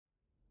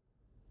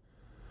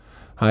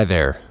Hi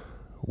there.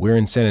 We're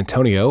in San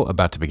Antonio,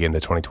 about to begin the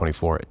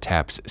 2024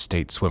 TAPPS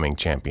State Swimming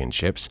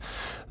Championships.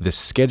 The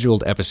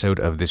scheduled episode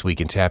of This Week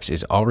in TAPPS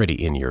is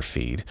already in your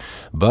feed,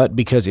 but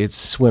because it's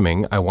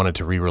swimming, I wanted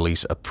to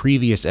re-release a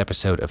previous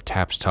episode of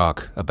TAPPS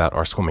Talk about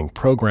our swimming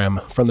program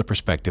from the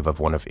perspective of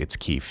one of its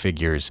key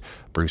figures,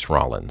 Bruce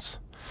Rollins.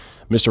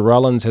 Mr.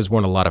 Rollins has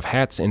worn a lot of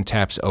hats in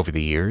TAPPS over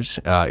the years.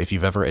 If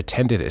you've ever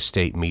attended a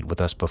state meet with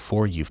us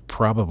before, you've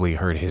probably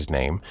heard his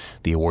name.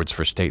 The awards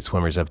for state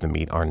swimmers of the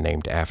meet are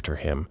named after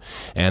him,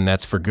 and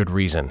that's for good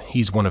reason.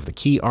 He's one of the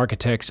key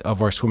architects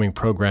of our swimming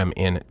program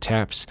in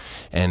TAPPS,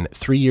 and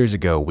 3 years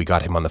ago, we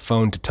got him on the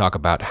phone to talk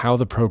about how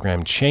the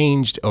program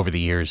changed over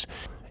the years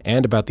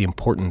and about the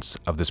importance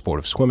of the sport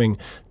of swimming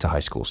to high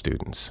school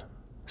students.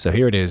 So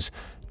here it is,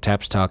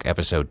 TAPPS Talk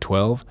Episode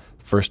 12,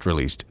 first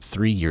released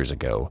 3 years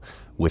ago,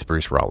 with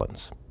Bruce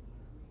Rollins.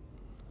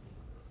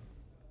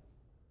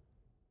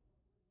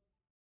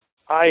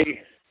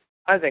 I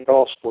think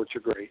all sports are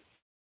great.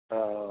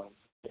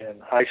 In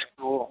high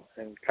school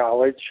and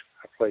college,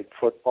 I played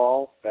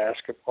football,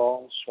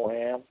 basketball,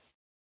 swam,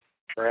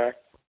 track,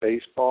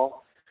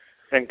 baseball.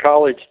 In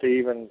college, they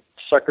even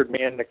suckered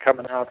me into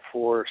coming out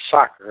for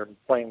soccer and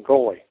playing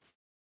goalie.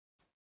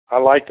 I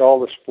liked all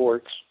the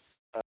sports,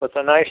 but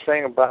the nice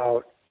thing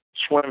about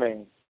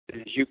swimming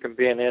is you can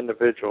be an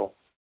individual,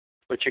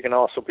 but you can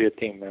also be a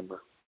team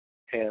member.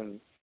 And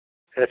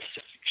that's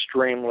just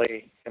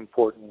extremely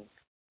important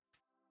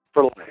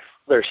for life.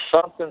 There's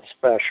something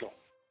special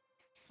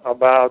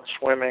about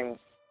swimming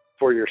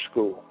for your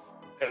school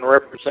and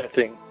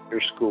representing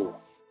your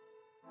school.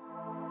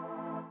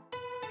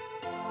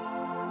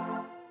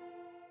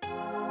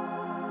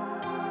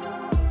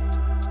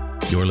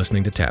 You're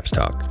listening to TAPPS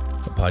Talk,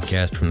 a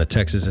podcast from the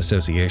Texas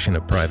Association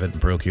of Private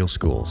and Parochial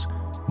Schools.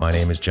 My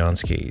name is John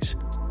Skees.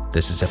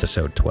 This is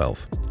episode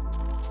 12.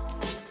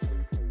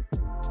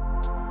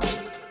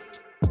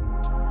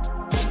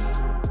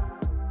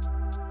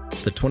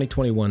 The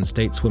 2021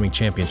 State Swimming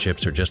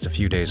Championships are just a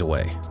few days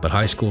away, but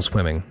high school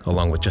swimming,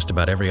 along with just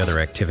about every other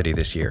activity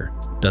this year,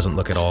 doesn't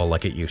look at all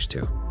like it used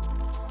to.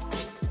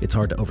 It's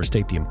hard to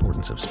overstate the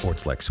importance of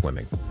sports like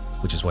swimming,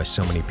 which is why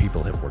so many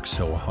people have worked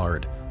so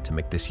hard to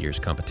make this year's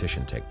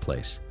competition take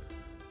place.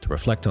 To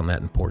reflect on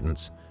that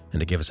importance, and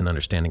to give us an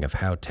understanding of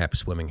how TAPPS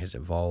swimming has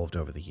evolved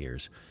over the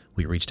years,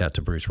 we reached out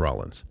to Bruce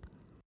Rollins.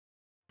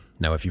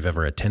 Now, if you've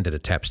ever attended a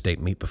TAPPS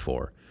state meet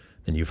before,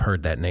 then you've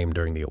heard that name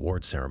during the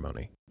awards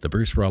ceremony. The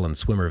Bruce Rollins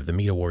Swimmer of the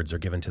Meet Awards are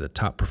given to the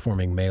top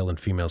performing male and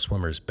female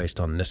swimmers based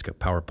on NISCA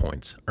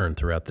PowerPoints earned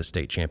throughout the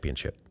state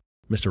championship.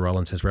 Mr.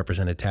 Rollins has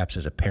represented TAPPS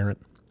as a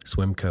parent,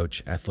 swim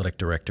coach, athletic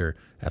director,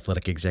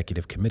 athletic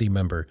executive committee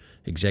member,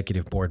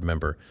 executive board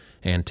member,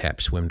 and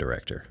TAPPS swim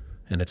director.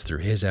 And it's through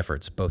his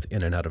efforts, both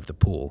in and out of the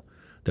pool,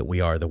 that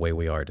we are the way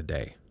we are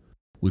today.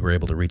 We were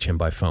able to reach him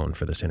by phone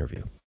for this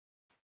interview.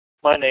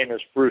 My name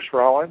is Bruce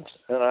Rollins,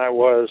 and I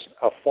was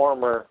a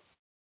former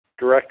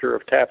director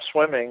of TAPPS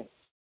swimming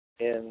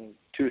in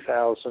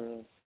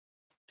 2000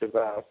 to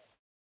about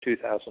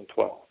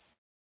 2012.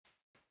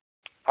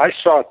 I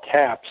saw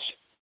TAPPS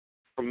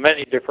from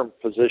many different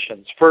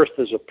positions. First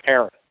as a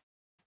parent,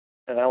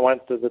 and I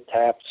went to the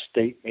TAPPS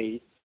state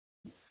meet,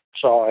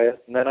 saw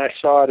it, and then I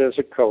saw it as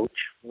a coach,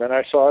 and then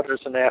I saw it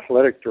as an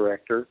athletic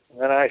director, and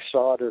then I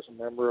saw it as a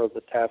member of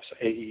the TAPPS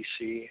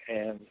AEC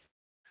and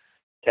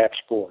TAPPS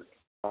board.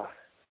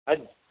 I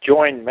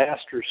joined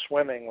Masters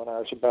Swimming when I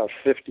was about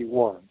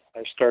 51.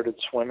 I started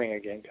swimming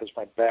again because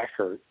my back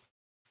hurt.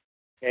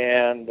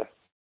 And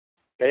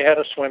they had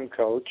a swim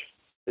coach.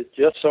 It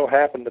just so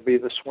happened to be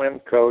the swim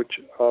coach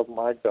of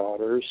my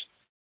daughter's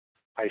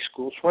high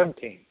school swim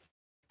team.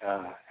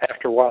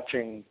 After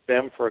watching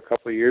them for a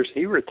couple of years,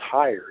 he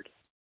retired.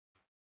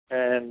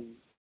 And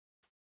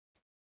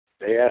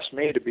they asked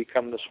me to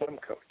become the swim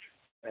coach.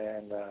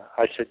 And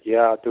I said,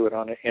 yeah, I'll do it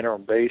on an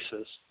interim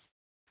basis.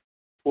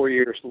 4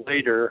 years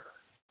later,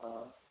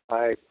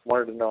 I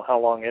wanted to know how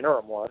long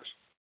interim was.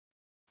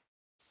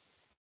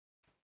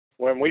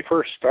 When we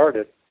first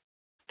started,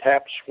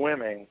 TAPPS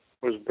swimming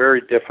was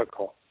very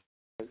difficult.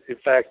 In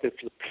fact, as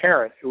a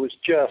parent, it was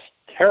just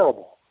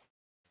terrible.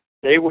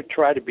 They would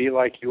try to be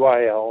like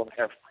UIL and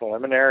have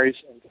preliminaries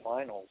and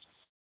finals,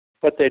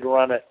 but they'd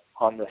run it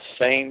on the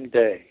same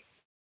day.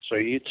 So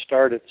you'd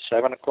start at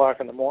 7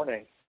 o'clock in the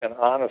morning, and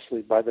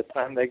honestly, by the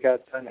time they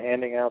got done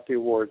handing out the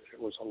awards,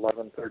 it was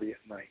 11:30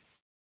 at night.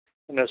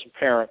 And as a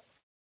parent,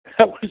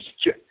 that was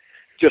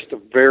just a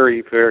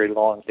very, very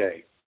long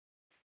day.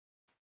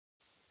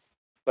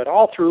 But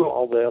all through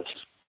all this,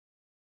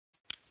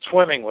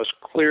 swimming was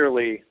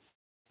clearly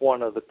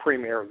one of the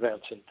premier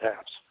events in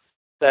TAPPS.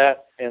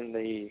 That and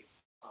the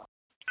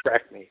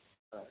track meet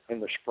in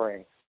the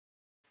spring.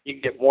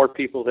 You get more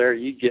people there,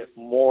 you get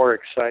more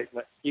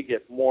excitement, you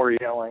get more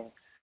yelling.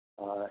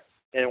 And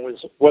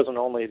it wasn't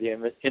only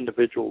the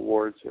individual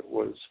awards, it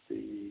was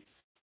the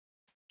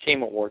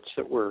team awards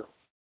that were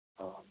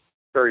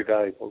very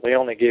valuable. They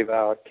only gave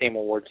out team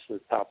awards to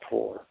the top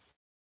 4.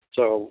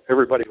 So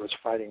everybody was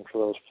fighting for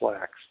those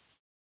plaques.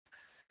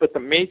 But the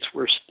meets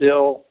were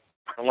still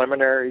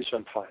preliminaries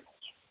and finals.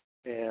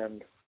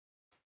 And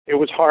it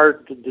was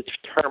hard to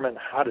determine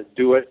how to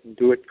do it and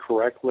do it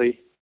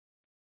correctly.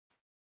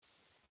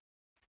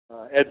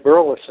 Ed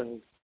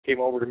Burleson came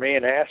over to me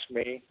and asked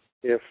me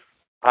if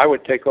I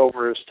would take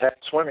over as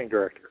TAPPS swimming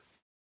director.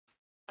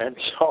 And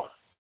so,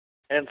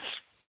 and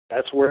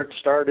that's where it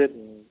started.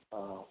 And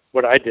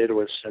what I did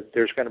was said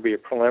there's going to be a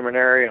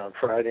preliminary on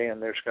Friday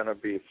and there's going to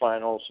be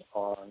finals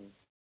on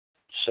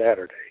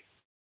Saturday.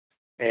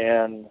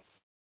 And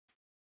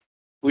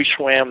we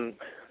swam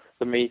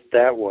the meet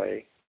that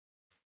way.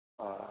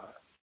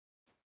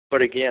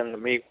 But again, the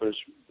meet was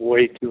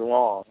way too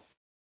long.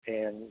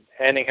 And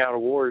handing out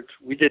awards,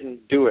 we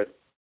didn't do it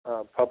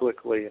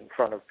publicly in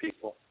front of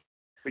people.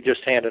 We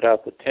just handed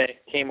out the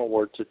team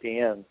awards at the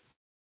end.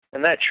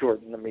 And that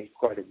shortened the meet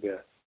quite a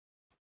bit.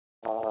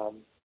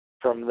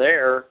 From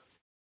there,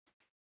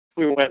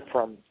 we went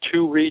from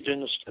 2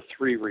 regions to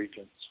 3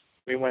 regions.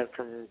 We went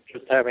from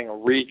just having a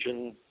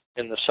region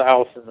in the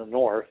south and the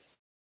north,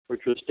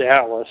 which was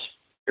Dallas,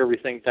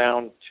 everything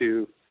down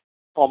to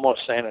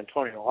almost San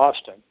Antonio,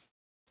 Austin,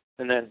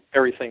 and then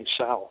everything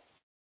south.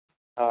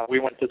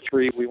 We went to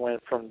 3. We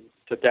went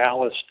to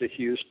Dallas to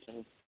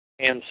Houston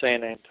and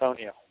San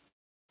Antonio.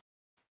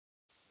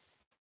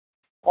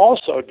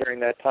 Also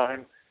during that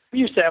time, we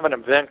used to have an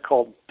event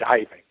called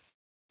diving.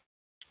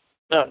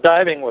 Now,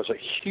 diving was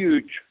a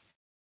huge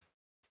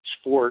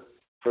sport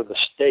for the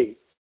state,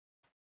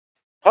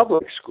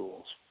 public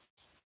schools.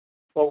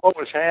 But what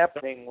was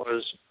happening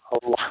was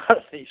a lot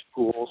of these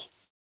schools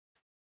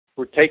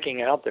were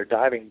taking out their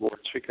diving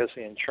boards because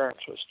the insurance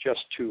was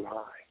just too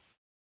high.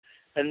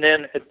 And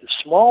then at the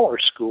smaller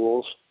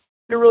schools,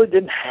 they really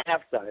didn't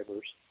have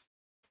divers.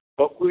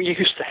 But we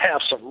used to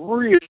have some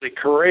really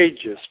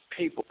courageous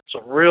people,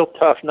 some real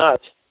tough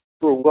nuts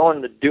who were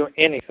willing to do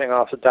anything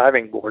off the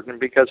diving board. And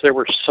because there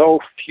were so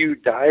few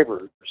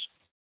divers,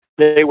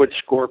 they would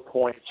score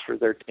points for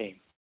their team.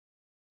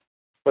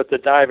 But the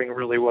diving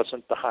really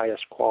wasn't the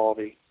highest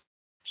quality.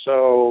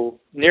 So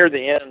near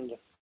the end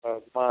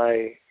of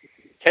my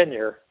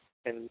tenure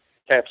in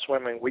TAPPS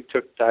swimming, we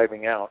took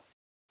diving out.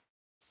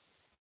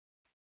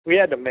 We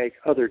had to make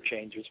other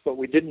changes, but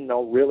we didn't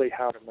know really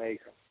how to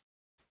make them.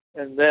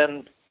 And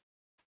then,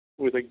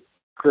 with the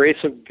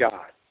grace of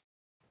God,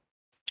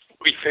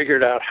 we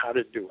figured out how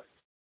to do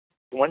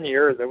it. One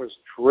year, there was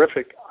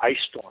terrific ice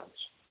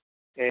storms,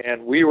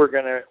 and we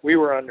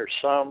were under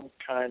some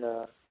kind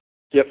of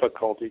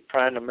difficulty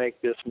trying to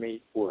make this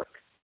meet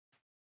work.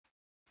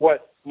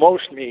 What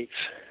most meets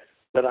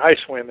that I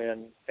swim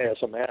in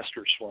as a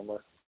master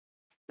swimmer,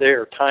 they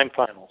are time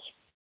finals.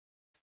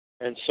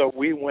 And so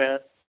we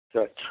went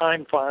to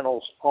time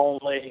finals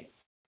only,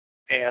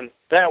 and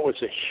that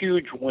was a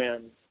huge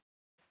win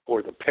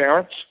for the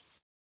parents,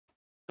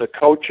 the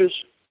coaches,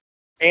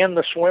 and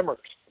the swimmers.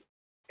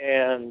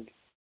 And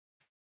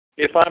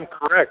if I'm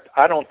correct,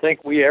 I don't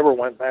think we ever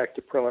went back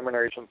to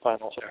preliminaries and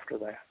finals after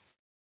that.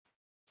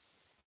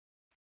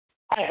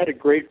 I had a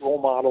great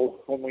role model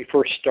when we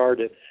first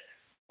started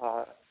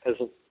as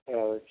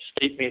a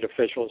state meet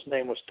official. His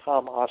name was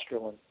Tom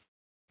Osterlin.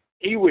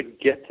 He would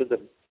get to the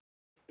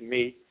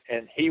meet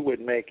and he would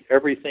make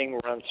everything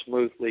run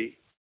smoothly,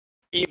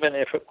 even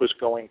if it was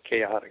going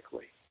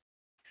chaotically.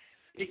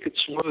 He could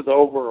smooth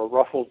over a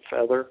ruffled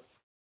feather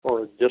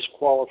or a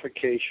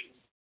disqualification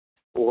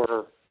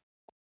or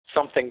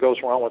something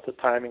goes wrong with the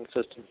timing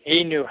system.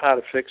 He knew how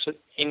to fix it.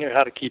 He knew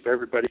how to keep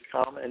everybody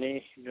calm, and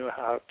he knew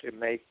how to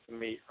make the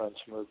meet run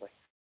smoothly.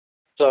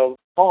 So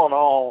all in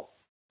all,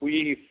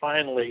 we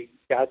finally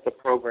got the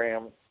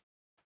program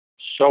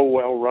so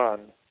well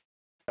run.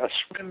 A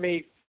swim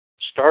meet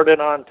started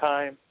on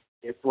time.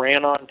 It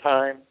ran on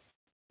time.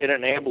 It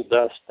enabled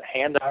us to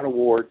hand out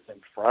awards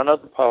in front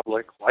of the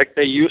public like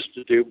they used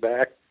to do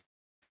back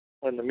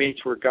when the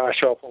meets were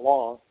gosh awful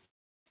long.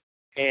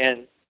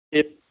 And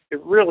it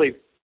really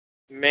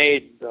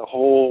made the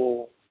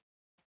whole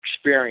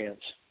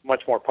experience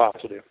much more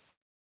positive.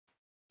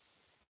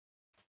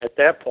 At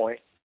that point,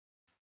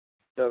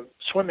 the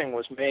swimming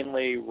was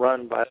mainly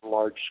run by the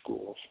large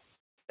schools,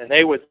 and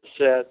they would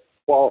set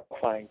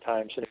qualifying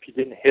times, and if you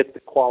didn't hit the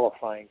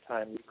qualifying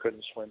time, you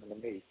couldn't swim in the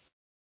meet.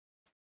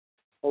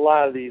 A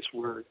lot of these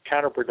were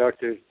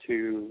counterproductive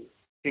to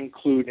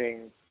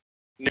including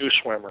new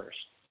swimmers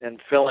and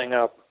filling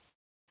up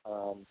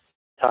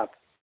top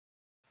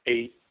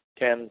 8,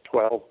 10,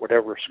 12,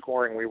 whatever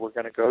scoring we were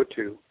going to go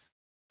to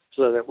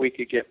so that we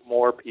could get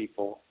more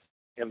people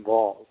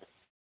involved.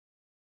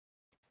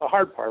 The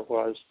hard part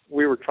was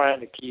we were trying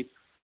to keep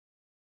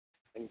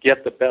and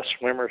get the best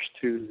swimmers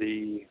to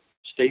the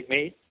state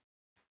meet.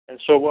 And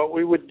so what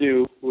we would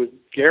do would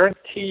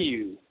guarantee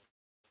you,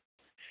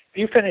 if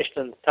you finished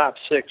in the top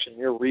 6 in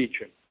your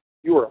region,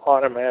 you were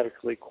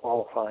automatically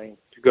qualifying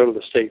to go to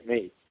the state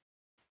meet.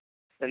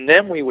 And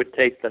then we would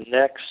take the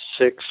next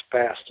 6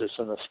 fastest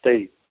in the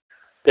state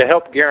to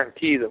help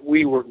guarantee that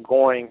we were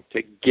going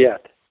to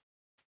get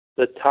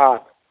the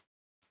top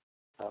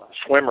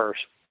swimmers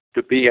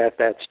to be at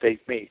that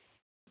state meet.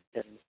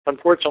 And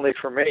unfortunately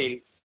for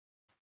me,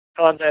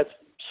 on that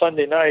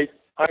Sunday night,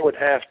 I would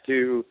have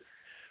to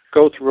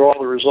go through all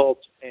the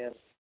results and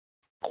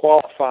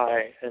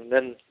qualify and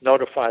then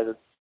notify the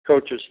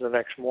coaches the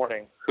next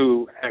morning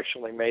who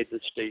actually made the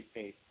state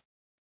meet.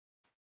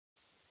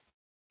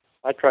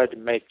 I tried to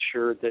make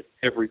sure that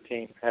every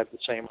team had the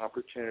same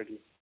opportunity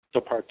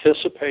to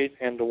participate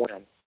and to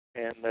win,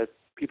 and that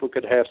people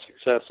could have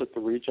success at the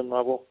region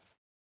level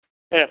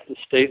and at the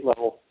state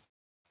level,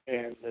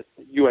 and that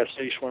the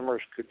USA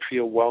swimmers could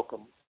feel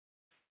welcome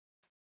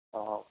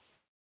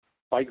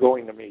by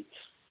going to meets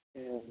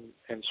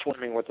and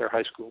swimming with their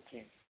high school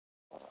team.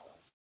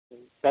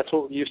 That's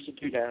what we used to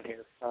do down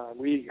here.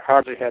 We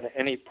hardly had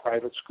any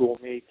private school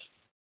meets,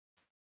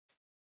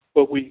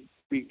 but we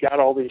got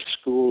all these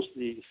schools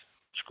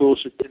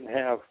that didn't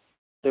have,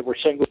 that were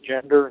single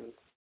gender, and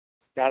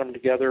got them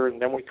together,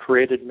 and then we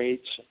created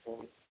meets.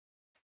 And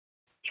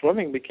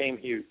swimming became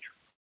huge,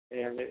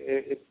 and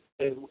it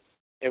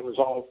was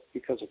all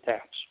because of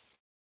TAPPS.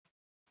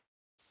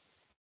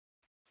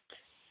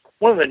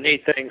 One of the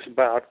neat things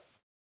about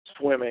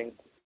swimming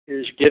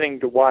is getting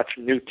to watch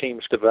new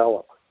teams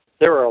develop.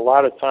 There were a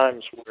lot of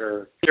times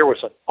where there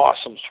was an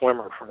awesome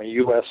swimmer from a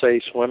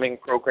USA swimming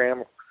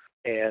program,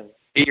 and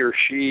he or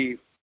she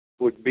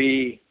would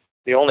be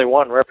the only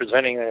one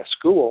representing that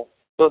school,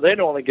 so they'd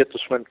only get to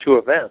swim 2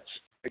 events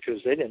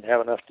because they didn't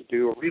have enough to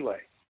do a relay.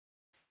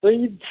 So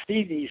you'd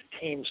see these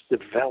teams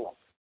develop,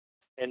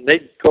 and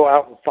they'd go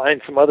out and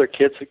find some other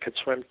kids that could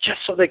swim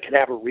just so they could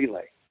have a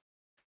relay.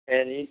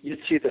 And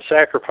you'd see the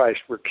sacrifice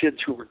where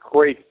kids who were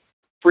great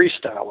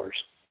freestylers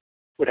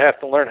would have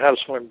to learn how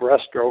to swim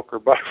breaststroke or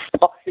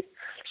butterfly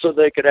so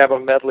they could have a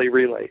medley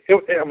relay.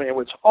 It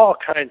was all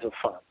kinds of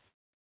fun.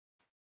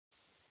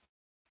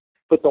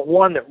 But the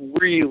one that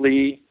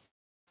really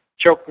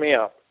choked me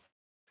up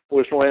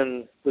was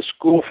when the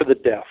School for the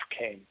Deaf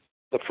came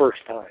the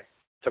first time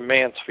to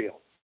Mansfield.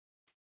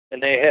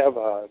 And they have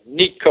a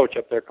neat coach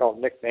up there called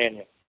Nick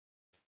Mannion.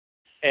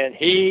 And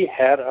he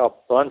had a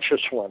bunch of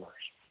swimmers.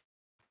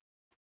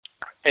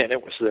 And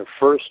it was their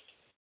first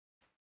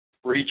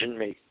region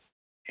meet.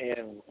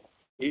 And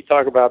you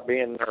talk about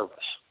being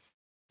nervous.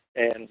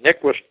 And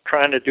Nick was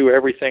trying to do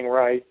everything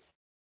right.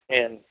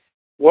 And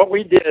what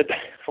we did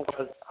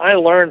was I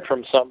learned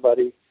from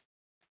somebody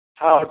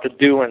how to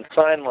do in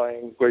sign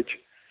language,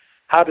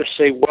 how to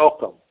say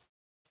welcome.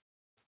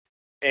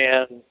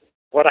 And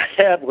what I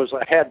had was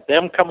I had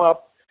them come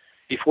up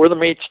before the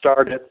meet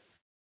started,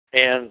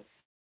 and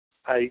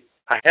I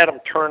had them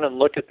turn and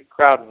look at the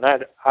crowd, and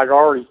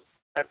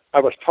I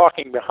was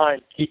talking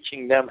behind,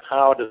 teaching them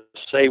how to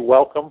say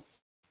welcome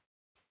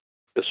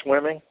to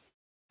swimming.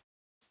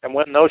 And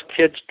when those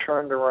kids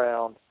turned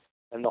around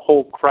and the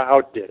whole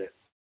crowd did it,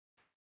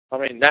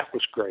 that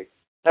was great.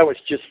 That was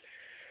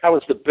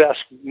the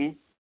best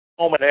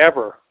moment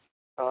ever,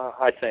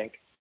 I think,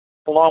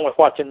 along with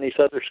watching these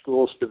other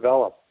schools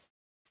develop.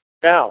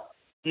 Now,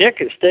 Nick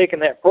has taken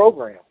that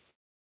program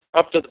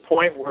up to the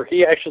point where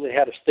he actually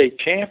had a state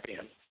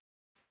champion.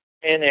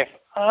 And if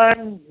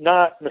I'm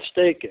not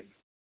mistaken,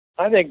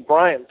 I think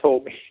Brian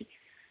told me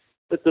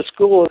that the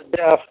School of the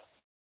Deaf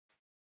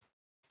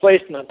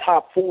placed in the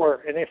top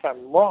 4, and if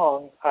I'm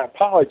wrong, I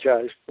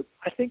apologize, but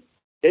I think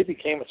they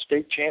became a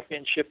state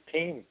championship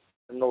team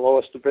in the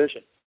lowest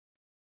division.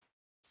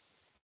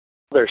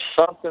 There's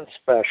something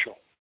special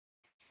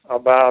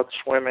about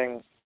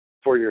swimming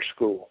for your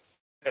school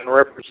and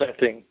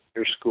representing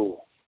your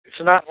school.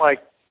 It's not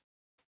like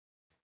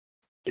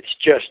it's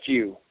just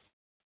you.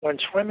 When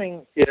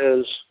swimming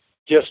is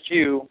just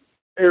you,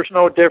 there's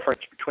no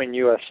difference between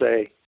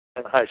USA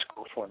and high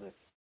school swimming.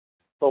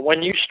 But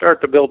when you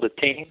start to build a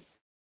team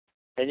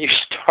and you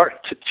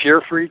start to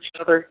cheer for each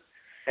other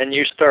and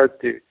you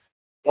start to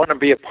want to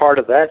be a part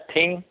of that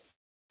team,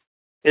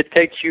 it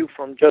takes you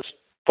from just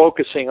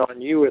focusing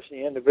on you as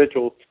the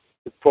individual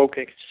to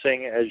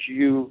focusing as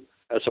you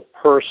as a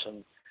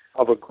person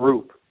of a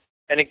group.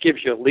 And it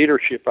gives you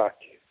leadership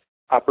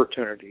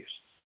opportunities.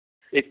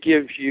 It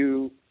gives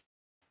you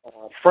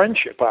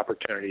friendship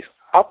opportunities.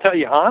 I'll tell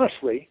you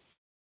honestly,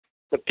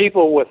 the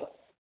people with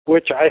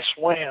which I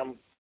swam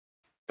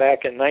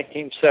back in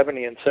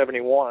 1970 and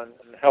 71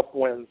 and helped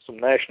win some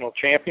national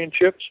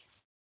championships,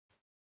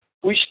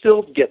 we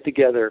still get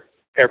together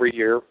every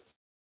year,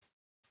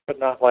 but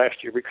not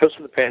last year because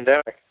of the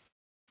pandemic.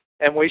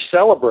 And we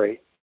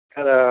celebrate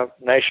at a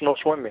national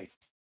swim meet.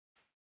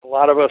 A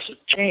lot of us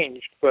have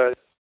changed, but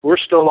we're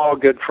still all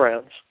good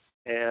friends.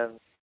 And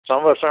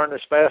some of us aren't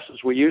as fast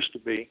as we used to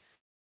be.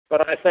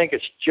 But I think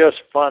it's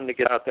just fun to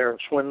get out there and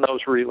swim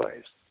those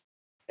relays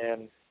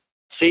and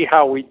see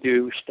how we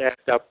do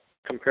stacked up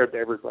compared to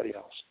everybody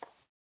else.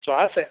 So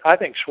I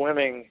think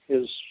swimming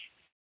is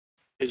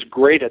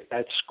great at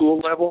that school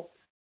level,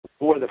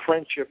 where the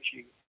friendships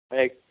you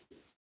make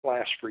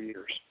last for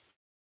years.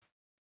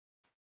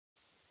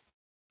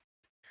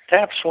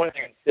 TAPPS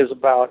swimming is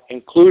about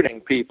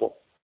including people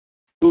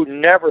who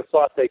never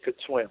thought they could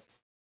swim,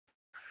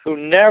 who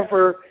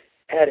never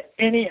had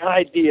any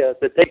idea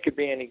that they could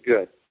be any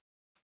good.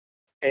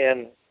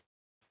 And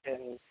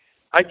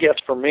I guess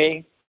for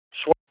me,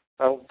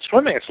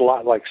 swimming is a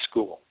lot like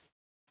school.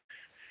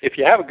 If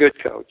you have a good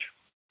coach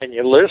and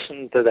you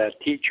listen to that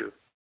teacher,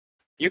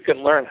 You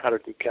can learn how to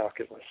do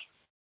calculus.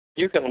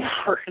 You can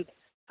learn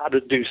how to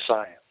do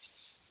science.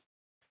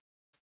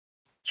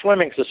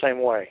 Swimming's the same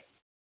way.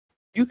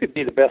 You could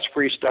be the best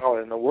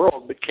freestyler in the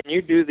world, but can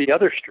you do the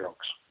other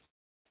strokes?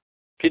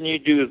 Can you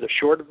do the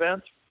short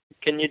events?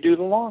 Can you do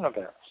the long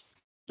events?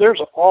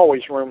 There's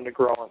always room to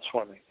grow in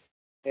swimming.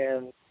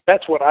 And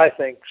that's what I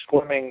think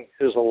swimming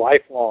is a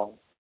lifelong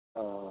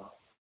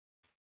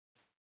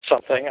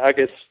something. I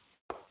guess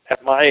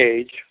at my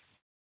age,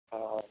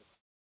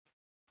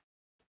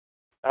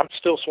 I'm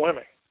still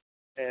swimming,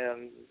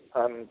 and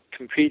I'm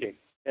competing,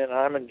 and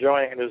I'm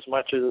enjoying it as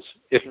much as,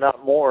 if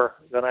not more,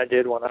 than I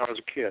did when I was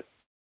a kid.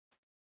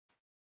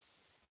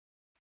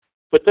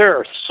 But there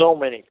are so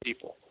many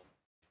people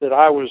that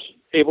I was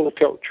able to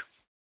coach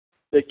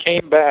that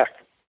came back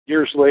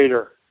years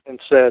later and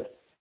said,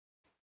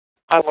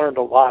 I learned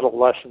a lot of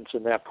lessons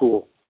in that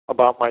pool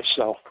about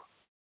myself.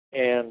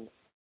 And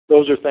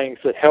those are things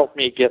that helped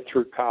me get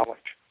through college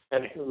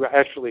and who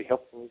actually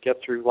helped me get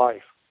through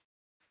life.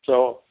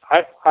 So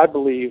I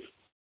believe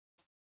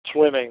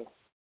swimming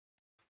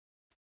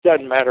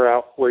doesn't matter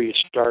out where you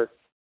start.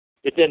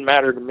 It didn't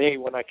matter to me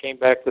when I came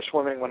back to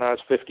swimming when I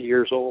was 50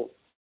 years old.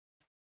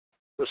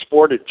 The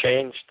sport had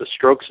changed. The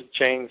strokes had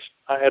changed.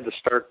 I had to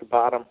start at the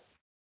bottom.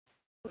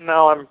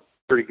 Now I'm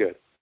pretty good.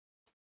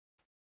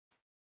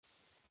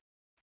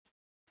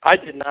 I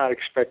did not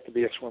expect to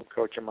be a swim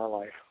coach in my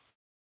life.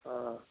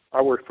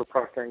 I worked for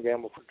Procter &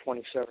 Gamble for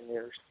 27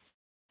 years.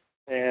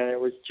 And it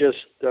was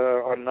just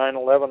on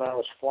 9/11 I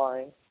was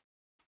flying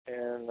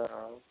and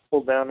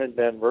pulled down in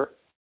Denver,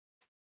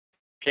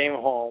 came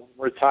home,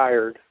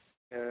 retired,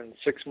 and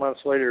 6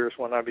 months later is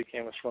when I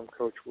became a swim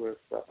coach with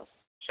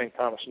St.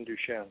 Thomas and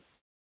Duchenne.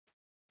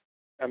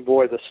 And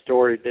boy, the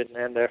story didn't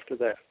end after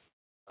that.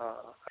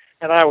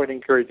 And I would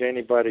encourage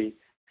anybody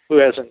who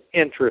has an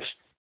interest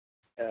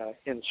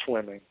in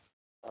swimming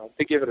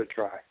to give it a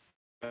try.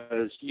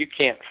 Because you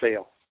can't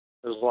fail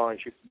as long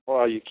as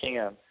you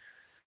can.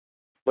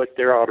 But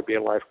there ought to be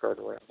a lifeguard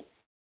around.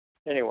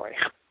 Anyway.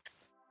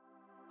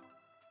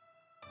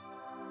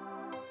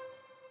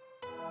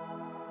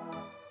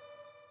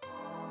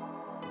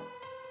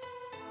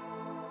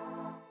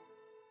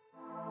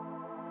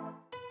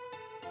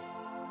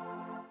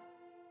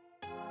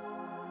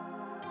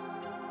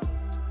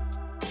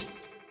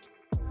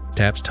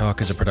 TAPPS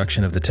Talk is a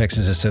production of the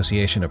Texas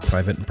Association of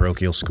Private and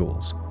Parochial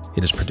Schools.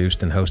 It is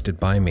produced and hosted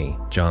by me,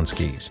 John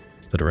Skies,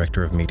 the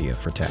Director of Media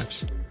for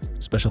TAPPS.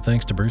 Special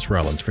thanks to Bruce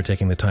Rollins for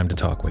taking the time to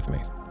talk with me.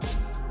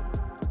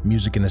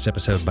 Music in this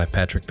episode by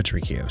Patrick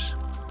Patricios.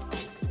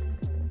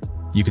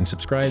 You can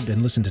subscribe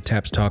and listen to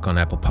TAPPS Talk on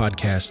Apple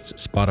Podcasts,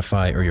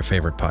 Spotify, or your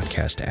favorite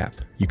podcast app.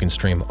 You can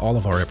stream all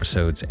of our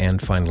episodes and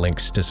find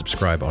links to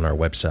subscribe on our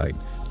website,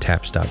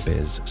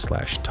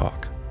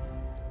 tapps.biz/talk.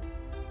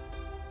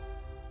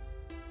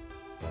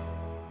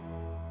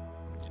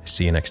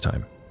 See you next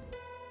time.